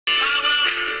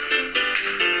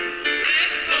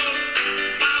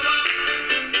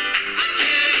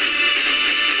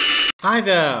Hi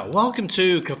there, welcome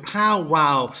to Kapow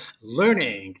Wow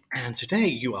Learning, and today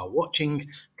you are watching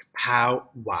Kapow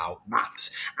Wow Maths.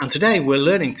 And today we're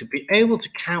learning to be able to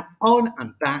count on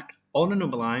and back on a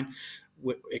number line.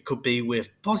 It could be with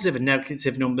positive and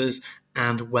negative numbers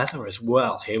and weather as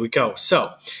well. Here we go.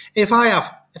 So if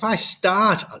I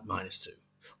start at -2,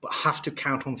 but have to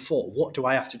count on 4, what do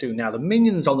I have to do? Now, the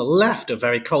minions on the left are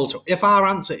very cold, so if our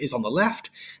answer is on the left,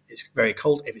 it's very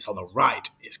cold. If it's on the right,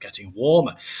 it's getting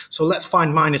warmer. So let's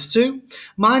find -2.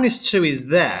 -2 is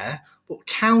there, but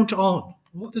count on.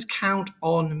 What does count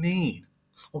on mean?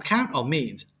 Well, count on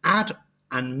means add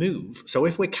and move. So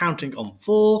if we're counting on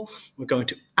 4, we're going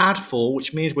to add 4,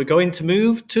 which means we're going to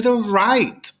move to the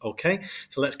right. Okay,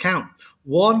 so let's count.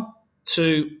 1,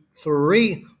 2,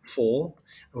 3, 4.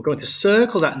 We're going to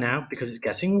circle that now because it's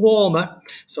getting warmer.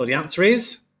 So the answer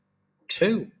is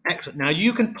 2. Excellent. Now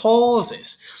you can pause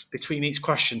this between each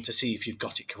question to see if you've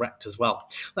got it correct as well.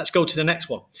 Let's go to the next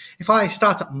one. If I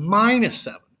start at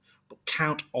 -7 but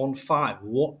count on 5,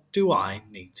 what do I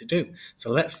need to do? So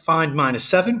let's find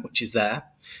 -7, which is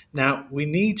there. Now we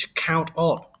need to count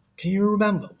on. Can you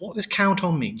remember? What does count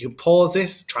on mean? You can pause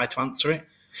this, try to answer it.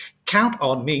 Count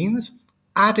on means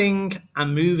adding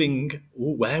and moving.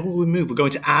 Ooh, where will we move? We're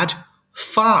going to add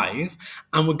 5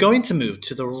 and we're going to move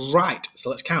to the right. So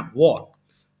let's count. 1,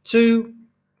 2,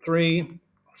 3,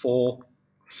 4,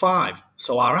 5.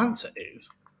 So our answer is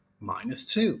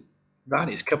 -2. That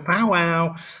is kapow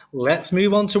wow. Let's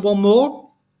move on to one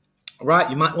more. Right,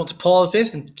 you might want to pause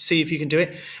this and see if you can do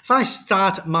it. If I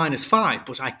start at -5,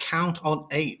 but I count on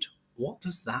 8, what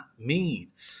does that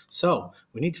mean? So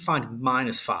we need to find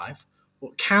 -5,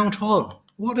 but count on.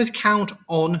 What does count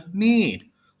on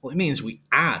mean? Well, it means we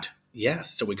add.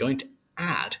 Yes, so we're going to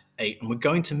add 8, and we're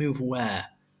going to move where?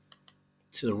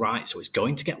 To the right, so it's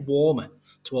going to get warmer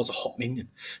towards a hot minion.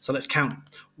 So let's count.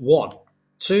 1,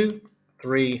 2,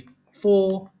 3,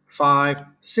 4, 5,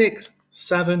 6,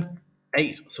 7,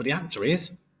 8. So the answer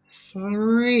is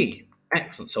 3.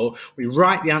 Excellent. So we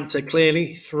write the answer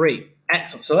clearly, 3.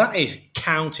 Excellent. So that is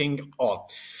counting on.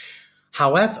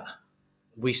 However,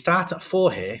 we start at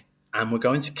 4 here, and we're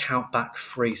going to count back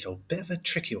 3. So a bit of a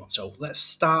tricky one. So let's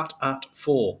start at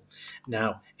 4.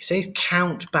 Now, it says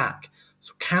count back.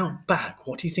 So count back,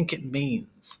 what do you think it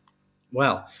means?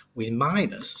 Well, we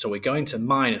minus, so we're going to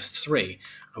 -3,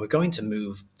 and we're going to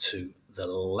move to the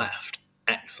left.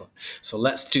 Excellent. So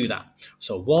let's do that.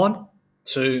 So 1,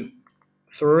 2,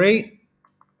 3.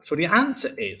 So the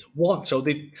answer is 1. So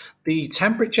the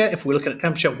temperature, if we're looking at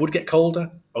temperature, would get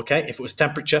colder, okay, if it was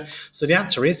temperature. So the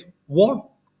answer is 1.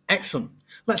 Excellent.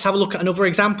 Let's have a look at another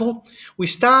example. We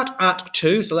start at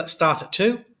 2, so let's start at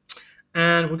 2.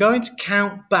 And we're going to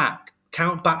count back.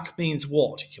 Count back means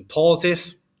what? You can pause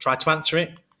this, try to answer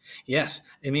it. Yes,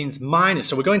 it means minus.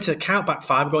 So we're going to count back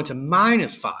 5, we're going to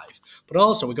 -5, but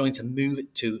also we're going to move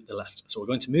it to the left. So we're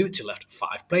going to move it to the left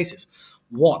 5 places.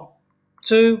 1,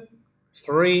 2,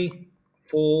 3,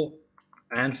 4,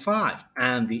 and 5.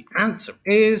 And the answer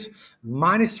is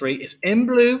 -3. It's in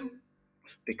blue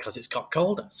because it's got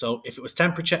colder. So if it was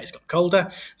temperature, it's got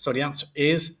colder. So the answer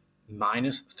is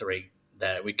 -3.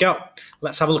 There we go.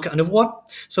 Let's have a look at another one.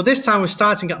 So this time we're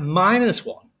starting at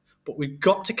 -1, but we've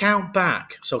got to count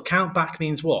back. So count back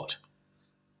means what?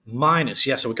 Minus.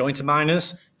 Yeah, so we're going to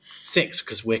 -6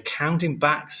 because we're counting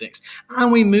back 6.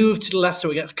 And we move to the left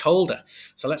so it gets colder.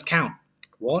 So let's count.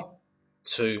 1,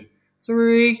 2,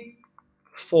 3,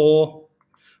 4,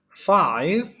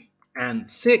 5, and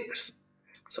 6.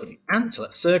 So the answer,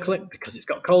 let's circle it because it's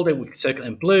got colder. We can circle it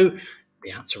in blue.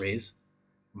 The answer is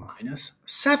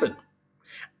 -7.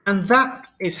 And that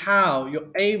is how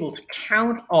you're able to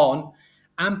count on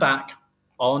and back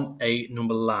on a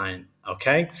number line.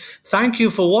 Okay? Thank you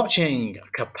for watching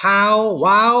Kapow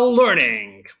Wow Learning.